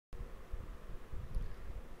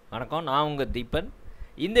வணக்கம், நான் உங்கள் தீபன்.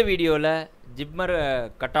 இந்த வீடியோவில் ஜிப்மர்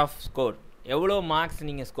கட் ஆஃப் ஸ்கோர் எவ்வளோ மார்க்ஸ்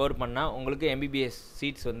நீங்கள் ஸ்கோர் பண்ணால் உங்களுக்கு MBBS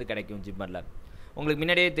சீட்ஸ் வந்து கிடைக்கும். ஜிப்மரில் உங்களுக்கு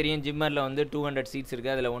முன்னாடியே தெரியும், ஜிப்மரில் வந்து 200 சீட்ஸ்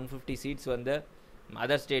இருக்குது. அதில் 150 சீட்ஸ் வந்து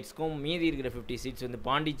அதர் ஸ்டேட்ஸ்க்கும், மீதி இருக்கிற 50 சீட்ஸ் வந்து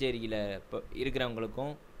பாண்டிச்சேரியில்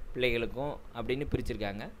இருக்கிறவங்களுக்கும் பிள்ளைகளுக்கும் அப்படின்னு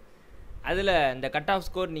பிரிச்சுருக்காங்க. அதில் இந்த கட் ஆஃப்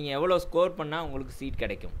ஸ்கோர் நீங்கள் எவ்வளோ ஸ்கோர் பண்ணால் உங்களுக்கு சீட்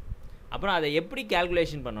கிடைக்கும், அப்புறம் அதை எப்படி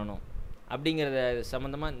கேல்குலேஷன் பண்ணணும் அப்படிங்கிறத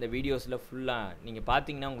சம்மந்தமாக இந்த வீடியோஸில் ஃபுல்லாக நீங்கள்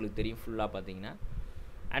பார்த்தீங்கன்னா உங்களுக்கு தெரியும். ஃபுல்லாக பார்த்தீங்கன்னா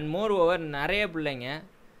அண்ட் மோர் ஓவர் நிறைய பிள்ளைங்க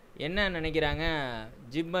என்ன நினைக்கிறாங்க,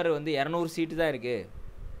 ஜிப்மர் வந்து 200 சீட்டு தான் இருக்குது,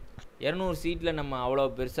 200 சீட்டில் நம்ம அவ்வளோ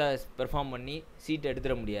பெருசாக பெர்ஃபார்ம் பண்ணி சீட்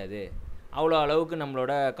எடுத்துட முடியாது, அவ்வளோ அளவுக்கு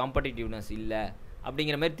நம்மளோட காம்படிட்டிவ்னஸ் இல்லை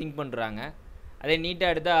அப்படிங்கிற மாதிரி திங்க் பண்ணுறாங்க. அதே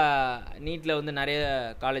நீட்டாக எடுத்தால் நீட்டில் வந்து நிறைய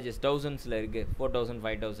காலேஜஸ் தௌசண்ட்ஸில் இருக்குது, 4000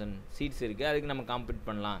 5000 சீட்ஸ் இருக்குது, அதுக்கு நம்ம காம்பீட்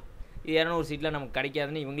பண்ணலாம். இது 200 சீட்டில் நமக்கு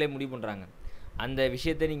கிடைக்காதுன்னு இவங்களே முடிவு பண்ணுறாங்க. அந்த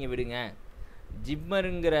விஷயத்தை நீங்கள் விடுங்க.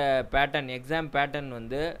 ஜிப்மருங்கிற பேட்டர்ன், எக்ஸாம் பேட்டர்ன்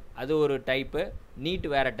வந்து அது ஒரு டைப்பு, நீட்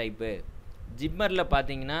வேறு டைப்பு. ஜிப்மரில்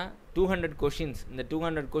பார்த்தீங்கன்னா 200 கொஷின்ஸ், இந்த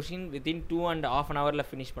 200 கொஷின் வித்தின் 2.5 hours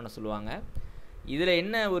ஃபினிஷ் பண்ண சொல்லுவாங்க. இதில்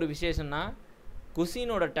என்ன ஒரு விசேஷம்னா,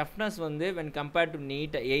 கொஷினோட டஃப்னஸ் வந்து வென் கம்பேர்ட் டு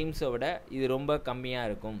நீட் எய்ம்ஸை விட இது ரொம்ப கம்மியாக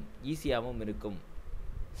இருக்கும், ஈஸியாகவும் இருக்கும்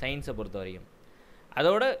சயின்ஸை பொறுத்த வரையும்.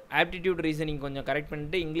 அதோட ஆப்டிடியூட் ரீசனிங் கொஞ்சம் கரெக்ட்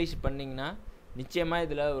பண்ணிட்டு இங்கிலீஷ் பண்ணிங்கன்னா நிச்சயமாக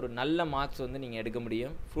இதில் ஒரு நல்ல மார்க்ஸ் வந்து நீங்கள் எடுக்க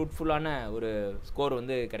முடியும். ஃப்ரூட்ஃபுல்லான ஒரு ஸ்கோர்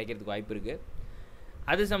வந்து கிடைக்கிறதுக்கு வாய்ப்பு இருக்குது.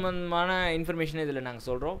 அது சம்மந்தமான இன்ஃபர்மேஷன் இதில் நாங்கள்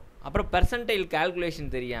சொல்கிறோம். அப்புறம் பெர்சன்டைல்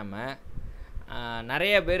கால்குலேஷன் தெரியாமல்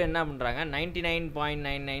நிறைய பேர் என்ன பண்ணுறாங்க,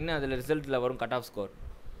 99.99 அதில் ரிசல்ட்டில் வரும் கட் ஆஃப் ஸ்கோர்.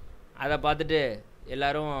 அதை பார்த்துட்டு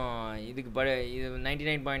எல்லோரும் இதுக்கு இது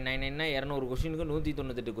 99.99னா 200 கொஷினுக்கு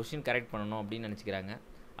 198 கொஷின் கரெக்ட் பண்ணணும் அப்படின்னு நினச்சிக்கிறாங்க.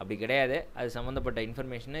 அப்படி கிடையாது. அது சம்மந்தப்பட்ட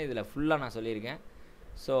இன்ஃபர்மேஷனை இதில் ஃபுல்லாக நான் சொல்லியிருக்கேன்.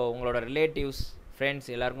 ஸோ உங்களோட ரிலேட்டிவ்ஸ், ஃப்ரெண்ட்ஸ்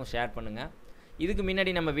எல்லாருக்கும் ஷேர் பண்ணுங்கள். இதுக்கு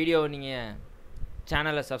முன்னாடி நம்ம வீடியோவை நீங்கள்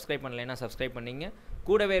சேனலை சப்ஸ்கிரைப் பண்ணலைன்னா சப்ஸ்கிரைப் பண்ணிங்க,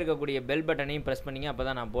 கூடவே இருக்கக்கூடிய பெல் பட்டனையும் ப்ரெஸ் பண்ணிங்க. அப்போ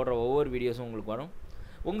தான் நான் போடுற ஒவ்வொரு வீடியோஸும் உங்களுக்கு வரும்.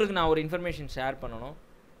 உங்களுக்கு நான் ஒரு இன்ஃபர்மேஷன் ஷேர் பண்ணணும்.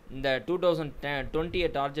 இந்த 2020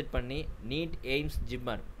 டார்கெட் பண்ணி நீட், எய்ம்ஸ்,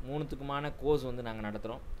 ஜிப்மர் மூணுத்துக்குமான கோர்ஸ் வந்து நாங்கள்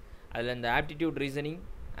நடத்துகிறோம். அதில் இந்த aptitude reasoning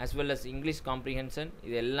as well as English comprehension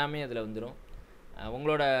இது எல்லாமே அதில் வந்துடும்.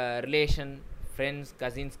 உங்களோட ரிலேஷன், ஃப்ரெண்ட்ஸ்,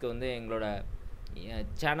 கசின்ஸ்க்கு வந்து எங்களோட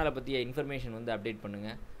சேனலை பற்றிய இன்ஃபர்மேஷன் வந்து அப்டேட்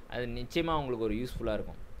பண்ணுங்கள். அது நிச்சயமாக உங்களுக்கு ஒரு யூஸ்ஃபுல்லாக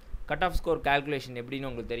இருக்கும். கட் ஆஃப் ஸ்கோர் கால்குலேஷன் எப்படின்னு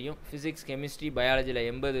உங்களுக்கு தெரியும். ஃபிசிக்ஸ், கெமிஸ்ட்ரி, பயாலஜியில்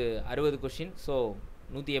 60 கொஷின், ஸோ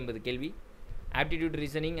 180 கேள்வி. ஆப்டிடியூட்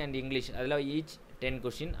ரீசனிங் அண்ட் இங்கிலீஷ் அதில் ஈச் 10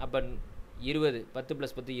 கொஷின், அப்போ 20, 10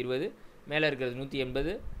 + 10 20, மேலே இருக்கிறது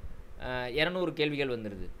 180, 200 கேள்விகள்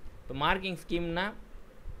வந்துடுது. இப்போ மார்க்கிங் ஸ்கீம்னா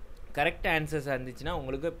கரெக்ட் ஆன்சர்ஸாக இருந்துச்சுன்னா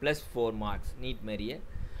உங்களுக்கு +4 மார்க்ஸ் நீட் மாரியே.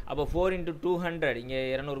 அப்போ 4 × 200 இங்கே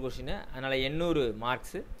 200 கொஷின், அதனால் 800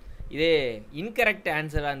 மார்க்ஸு. இதே இன்கரெக்ட்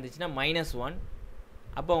ஆன்சராக இருந்துச்சுன்னா -1.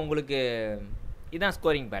 அப்போ உங்களுக்கு இதுதான்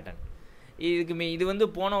ஸ்கோரிங் பேட்டர்ன். இது வந்து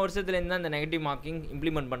போன வருஷத்துலேருந்து தான் இந்த நெகட்டிவ் மார்க்கிங்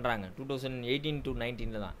இம்ப்ளிமெண்ட் பண்ணுறாங்க, 2018 to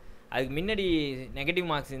 19 தான். அதுக்கு முன்னாடி நெகட்டிவ்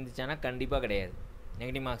மார்க்ஸ் இருந்துச்சானா கண்டிப்பாக கிடையாது,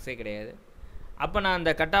 நெகட்டிவ் மார்க்ஸே கிடையாது. அப்போ நான்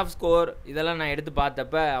அந்த கட் ஆஃப் ஸ்கோர் இதெல்லாம் நான் எடுத்து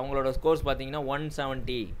பார்த்தப்ப அவங்களோட ஸ்கோர்ஸ் பார்த்தீங்கன்னா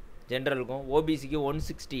 170 ஜென்ரலுக்கும், ஓபிசிக்கு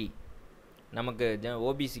 160, நமக்கு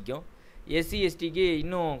ஓபிசிக்கும், எஸ்சி எஸ்டிக்கு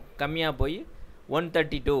இன்னும் கம்மியாக போய்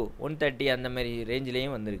 132, 130 அந்த மாதிரி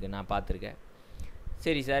ரேஞ்சிலையும் வந்திருக்கு, நான் பார்த்துருக்கேன்.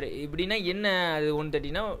 சரி சார், இப்படின்னா என்ன அது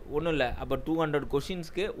 130னா ஒன்றும் இல்லை. அப்போ 200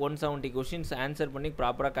 கொஷின்ஸ்க்கு 170 கொஷின்ஸ் ஆன்சர் பண்ணி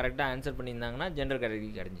ப்ராப்பராக கரெக்டாக ஆன்சர் பண்ணியிருந்தாங்கன்னா ஜென்ரல்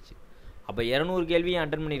கேட்டகரி கிடஞ்சிச்சு. அப்போ 200 கேள்வியும்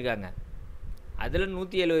அட்டன் பண்ணியிருக்காங்க, அதில்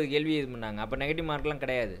 170 கேள்வி இது பண்ணாங்க. அப்போ நெகட்டிவ் மார்க்லாம்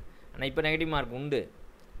கிடையாது. ஆனால் இப்போ நெகட்டிவ் மார்க் உண்டு.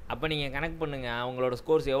 அப்போ நீங்கள் கணக்கு பண்ணுங்கள் அவங்களோட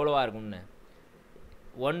ஸ்கோர்ஸ் எவ்வளோவா இருக்கும்னு.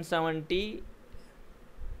 170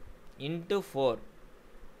 × 4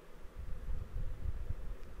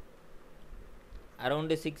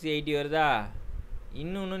 அரௌண்டு 680 வருதா.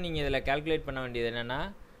 இன்னொன்று நீங்கள் இதில் கால்குலேட் பண்ண வேண்டியது என்னென்னா,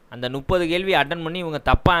 அந்த 30 கேள்வி அட்டன் பண்ணி இவங்க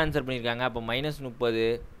தப்பாக ஆன்சர் பண்ணியிருக்காங்க. அப்போ -30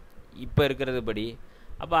 இப்போ இருக்கிறது படி,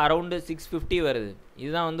 அப்போ அரௌண்டு 650 வருது.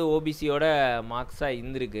 இதுதான் வந்து ஓபிசியோட மார்க்ஸாக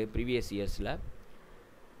இருந்திருக்கு ப்ரீவியஸ் இயர்ஸில்.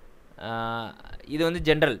 இது வந்து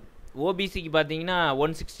ஜென்ரல். ஓபிசிக்கு பார்த்தீங்கன்னா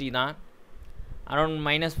 160 தான், அரௌண்ட்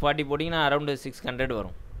 -40 போட்டிங்கன்னா அரௌண்டு 600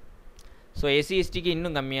 வரும். ஸோ எஸ்சி எஸ்டிக்கு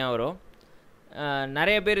இன்னும் கம்மியாக வரும்.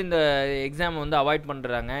 நிறைய பேர் இந்த எக்ஸாம் வந்து அவாய்ட்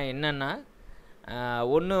பண்ணுறாங்க. என்னென்னா,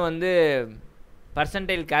 ஒன்று வந்து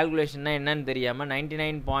பர்சன்டைல் கால்குலேஷன்னா என்னன்னு தெரியாமல்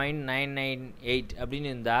 99.998 அப்படின்னு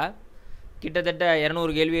இருந்தால் கிட்டத்தட்ட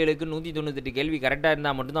 200 கேள்விகளுக்கு 198 கேள்வி கரெக்டாக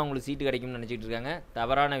இருந்தால் மட்டும்தான் அவங்களுக்கு சீட்டு கிடைக்கும்னு நினச்சிட்டு இருக்காங்க.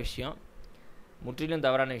 தவறான விஷயம், முற்றிலும்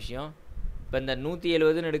தவறான விஷயம். இப்போ இந்த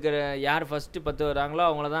 170ன்னு எடுக்கிற யார் ஃபஸ்ட்டு 10 வராங்களோ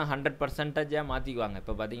அவங்கள தான் 100% மாற்றிக்குவாங்க.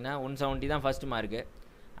 இப்போ பார்த்தீங்கன்னா 170 தான் ஃபஸ்ட்டு மார்க்கு,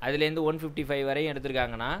 அதுலேருந்து 155 வரையும்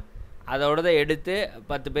எடுத்திருக்காங்கன்னா அதோட தான் எடுத்து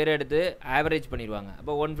 10 பேர் எடுத்து ஆவரேஜ் பண்ணிடுவாங்க.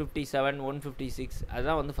 அப்போ 157, 156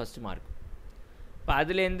 அதுதான் வந்து ஃபஸ்ட்டு மார்க். இப்போ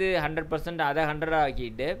அதுலேருந்து 100% அதை 100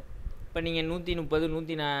 ஆக்கிட்டு இப்போ நீங்கள் 130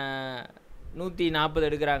 140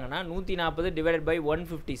 எடுக்கிறாங்கன்னா 140 டிவைடட் பை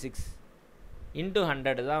 156 இன்ட்டு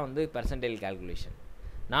 100 தான் வந்து பர்சன்டேஜ் கால்குலேஷன்.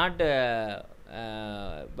 நாட்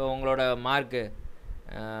இப்போ உங்களோட மார்க்கு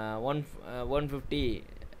 150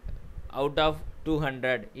 அவுட் ஆஃப்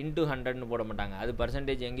 200 இன்ட்டு 100ன்னு போட மாட்டாங்க. அது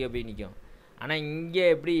பர்சன்டேஜ் எங்கேயோ போய் நிற்கும். ஆனால் இங்கே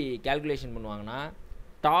எப்படி கேல்குலேஷன் பண்ணுவாங்கன்னா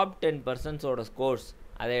டாப் 10% ஸ்கோர்ஸ்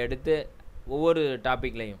அதை எடுத்து ஒவ்வொரு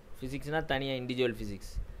டாப்பிக்லையும் ஃபிசிக்ஸ்னால் தனியாக இண்டிவிஜுவல்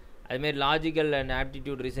ஃபிசிக்ஸ், அதுமாரி லாஜிக்கல் அண்ட்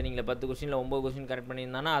ஆப்டிடியூட் ரீசனிங்கில் 10 கொஸ்டினில் 9 கொஸ்டின் கரெக்ட்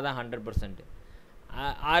பண்ணியிருந்தானா அதான் 100%.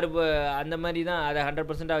 6 அந்த மாதிரி தான் அதை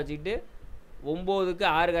 100% வச்சுக்கிட்டு 9க்கு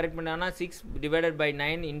 6 கரெக்ட் பண்ணாங்கன்னா 6 டிவைடட் பை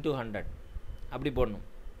 9 இன்ட்டு 100 அப்படி போடணும்.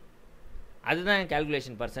 அதுதான்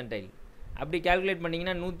கேல்குலேஷன் பர்சன்டைல். அப்படி கேல்குலேட்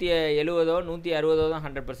பண்ணிங்கன்னா 170 160 தான்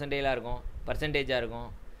 100%ஆக இருக்கும், பர்சன்டேஜாக இருக்கும்.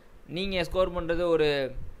 நீங்கள் ஸ்கோர் பண்ணுறது ஒரு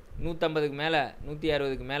 150க்கு மேலே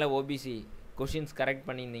 160க்கு மேலே ஓபிசி கொஷின்ஸ் கரெக்ட்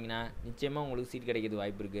பண்ணியிருந்தீங்கன்னா நிச்சயமாக உங்களுக்கு சீட் கிடைக்கிறது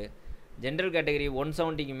வாய்ப்பு இருக்குது. ஜென்ரல் கேட்டகரி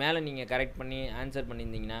 170க்கு மேலே நீங்கள் கரெக்ட் பண்ணி ஆன்சர்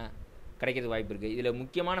பண்ணியிருந்தீங்கன்னா கிடைக்கிறது வாய்ப்பு இருக்குது. இதில்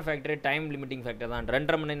முக்கியமான ஃபேக்டர் டைம் லிமிட்டிங் ஃபேக்டர் தான்.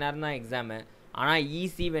 2.5 மணி நேரம் தான் எக்ஸாமு. ஆனால்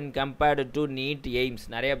easy when compared to NEET AIIMS.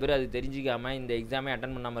 நிறைய பேர் அது தெரிஞ்சிக்காமல் இந்த எக்ஸாமே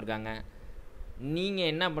அட்டன் பண்ணாமல் இருக்காங்க. நீங்கள்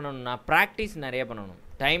என்ன பண்ணணும்னா ப்ராக்டிஸ் நிறைய பண்ணணும்.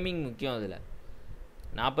 டைமிங் முக்கியம். அதில்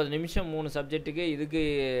 40 நிமிஷம் 3 சப்ஜெக்ட்டுக்கு இதுக்கு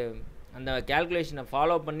அந்த கேல்குலேஷனை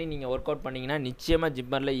ஃபாலோ பண்ணி நீங்கள் ஒர்க் அவுட் பண்ணிங்கன்னா நிச்சயமாக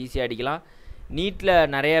ஜிப்மரில் ஈஸியாக அடிக்கலாம். நீட்டில்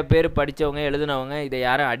நிறைய பேர் படித்தவங்க எழுதுனவங்க இதை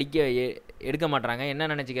யாரும் எடுக்க மாட்றாங்க. என்ன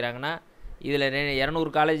நினச்சிக்கிறாங்கன்னா இதில்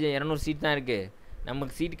 200 காலேஜ் 200 சீட் தான் இருக்குது,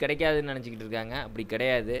 நமக்கு சீட் கிடைக்காதுன்னு நினச்சிக்கிட்டு இருக்காங்க. அப்படி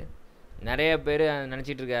கிடையாது. நிறைய பேர்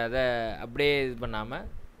நினச்சிட்டு இருக்க அதை அப்படியே இது பண்ணாமல்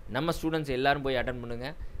நம்ம ஸ்டூடெண்ட்ஸ் எல்லோரும் போய் அட்டன்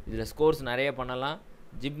பண்ணுங்கள். இதில் ஸ்கோர்ஸ் நிறைய பண்ணலாம்,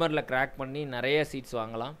 ஜிப்மரில் கிராக் பண்ணி நிறைய சீட்ஸ்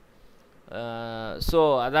வாங்கலாம். ஸோ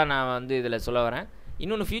அதான் நான் வந்து இதில் சொல்ல வரேன்.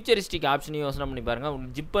 இன்னொன்று ஃபியூச்சரிஸ்டிக் ஆப்ஷனையும் யோசனை பண்ணி பாருங்கள்.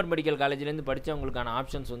 ஜிப்பர் மெடிக்கல் காலேஜ்லேருந்து படித்தவங்களுக்கான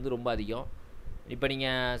ஆப்ஷன்ஸ் வந்து ரொம்ப அதிகம். இப்போ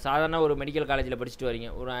நீங்கள் சாதாரண ஒரு மெடிக்கல் காலேஜில் படிச்சுட்டு வரீங்க,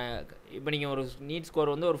 இப்போ நீங்கள் ஒரு நீட்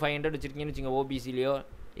ஸ்கோர் வந்து ஒரு 500 வச்சுருக்கீங்கன்னு வச்சுங்க, ஓபிசிலேயோ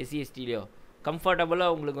எஸ்சிஎஸ்டிலேயோ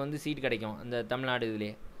கம்ஃபர்டபுளாக உங்களுக்கு வந்து சீட் கிடைக்கும் அந்த தமிழ்நாடு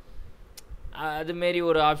இதுலேயே. அதுமாரி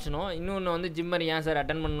ஒரு ஆப்ஷனும். இன்னொன்று வந்து ஜிம்மர் ஏன் சார்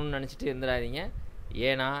அட்டன் பண்ணணும்னு நினச்சிட்டு இருந்துடாதீங்க.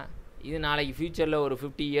 ஏன்னா இது நாளைக்கு ஃப்யூச்சரில் ஒரு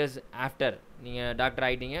 50 இயர்ஸ் ஆஃப்டர் நீங்கள் டாக்டர்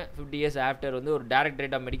ஆகிட்டீங்க, 50 இயர்ஸ் ஆஃப்டர் வந்து ஒரு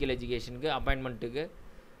டைரக்டரேட் ஆஃப் மெடிக்கல் எஜுகேஷனுக்கு அப்பாயின்மெண்ட்டுக்கு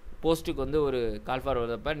போஸ்ட்டுக்கு வந்து ஒரு கால் ஃபார்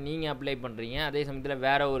வருதப்போ நீங்கள் அப்ளை பண்ணுறீங்க. அதே சமயத்தில்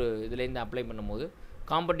வேறு ஒரு இதுலேருந்து அப்ளை பண்ணும்போது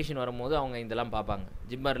காம்படிஷன் வரும்போது அவங்க இதெல்லாம் பார்ப்பாங்க.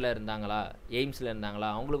 ஜிம்மரில் இருந்தாங்களா, எய்ம்ஸில் இருந்தாங்களா,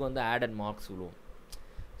 அவங்களுக்கு வந்து ஆடட் மார்க்ஸ் விழுவும்.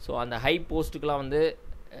 ஸோ அந்த ஹை போஸ்ட்டுக்கெலாம் வந்து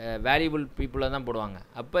வேல்யூபிள் பீப்புளை தான் போடுவாங்க.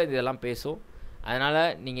 அப்போ இதெல்லாம் பேசும். அதனால்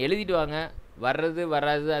நீங்கள் எழுதிட்டு வாங்க.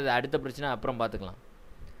 வராது அது அடுத்த பிரச்சனை, அப்புறம் பார்த்துக்கலாம்.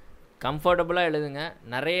 கம்ஃபர்டபுளாக எழுதுங்க.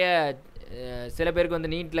 நிறைய சில பேருக்கு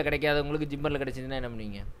வந்து நீட்டில் கிடைக்காதவங்களுக்கு ஜிம்மரில் கிடைச்சிதுன்னா என்ன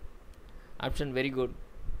பண்ணுவீங்க? ஆப்ஷன் வெரி குட்,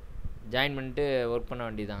 ஜாயின் பண்ணிட்டு ஒர்க் பண்ண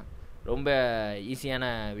வேண்டியதான். ரொம்ப ஈஸியான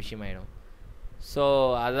விஷயமாயிடும். ஸோ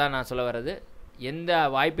அதுதான் நான் சொல்ல வர்றது. எந்த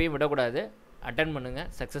வாய்ப்பையும் விடக்கூடாது. அட்டன் பண்ணுங்கள்,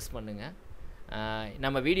 சக்ஸஸ் பண்ணுங்கள்.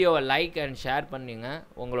 நம்ம வீடியோவை லைக் அண்ட் ஷேர் பண்ணுங்க.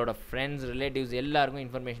 உங்களோட ஃப்ரெண்ட்ஸ், ரிலேட்டிவ்ஸ் எல்லாருக்கும்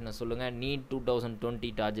இன்ஃபர்மேஷனை சொல்லுங்கள் நீட்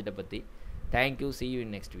 2020 டார்கெட்டை பற்றி. Thank you. see you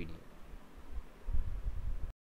in next video.